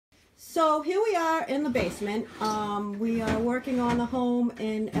So here we are in the basement. We are working on a home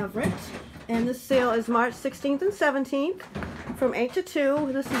in Everett, and this sale is March 16th and 17th from 8 to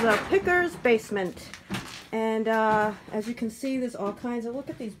 2. This is a picker's basement, and as you can see, there's all kinds of, look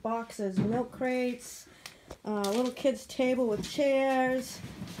at these boxes, milk crates, little kids table with chairs.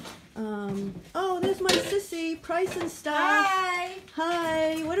 Oh, there's my sissy, price and stuff. Hi.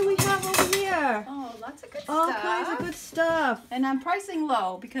 Hi. What do we have over here? Oh, lots of good All stuff. kinds of good stuff. And I'm pricing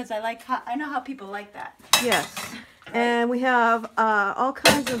low because I know how people like that. Yes. And we have all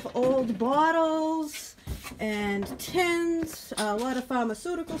kinds of old bottles and tins, a lot of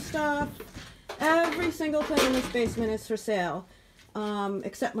pharmaceutical stuff. Every single thing in this basement is for sale,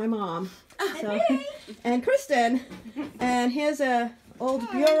 except my mom. So, and Kristen. And here's a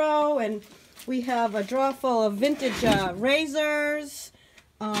old bureau, and we have a drawer full of vintage razors,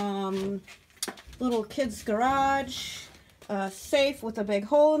 little kids' garage, a safe with a big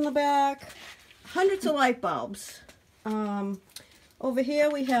hole in the back, hundreds of light bulbs. Over here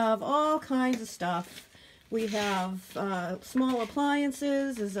we have all kinds of stuff. We have small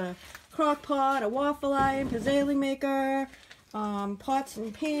appliances. There's a crock pot, a waffle iron, pizzaling maker, pots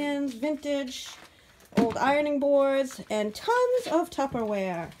and pans, vintage, old ironing boards, and tons of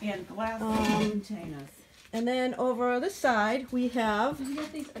Tupperware. And glass containers. And then over this side we have, We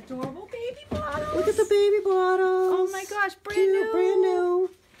got these adorable baby bottles. look at the baby bottles. Oh my gosh, brand Cute, new. brand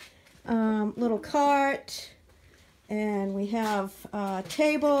new. Little cart. And we have a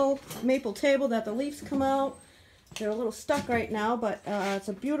table, maple table that the leaves come out. They're a little stuck right now, but it's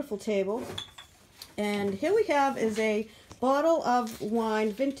a beautiful table. And here we have is a bottle of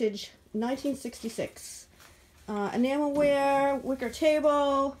wine, vintage 1966. Enamelware, wicker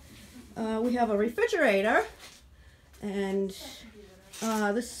table. We have a refrigerator. And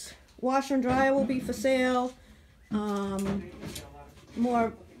this washer and dryer will be for sale.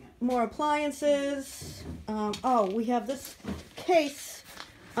 More appliances. Oh, we have this case,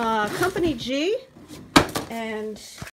 Company G, and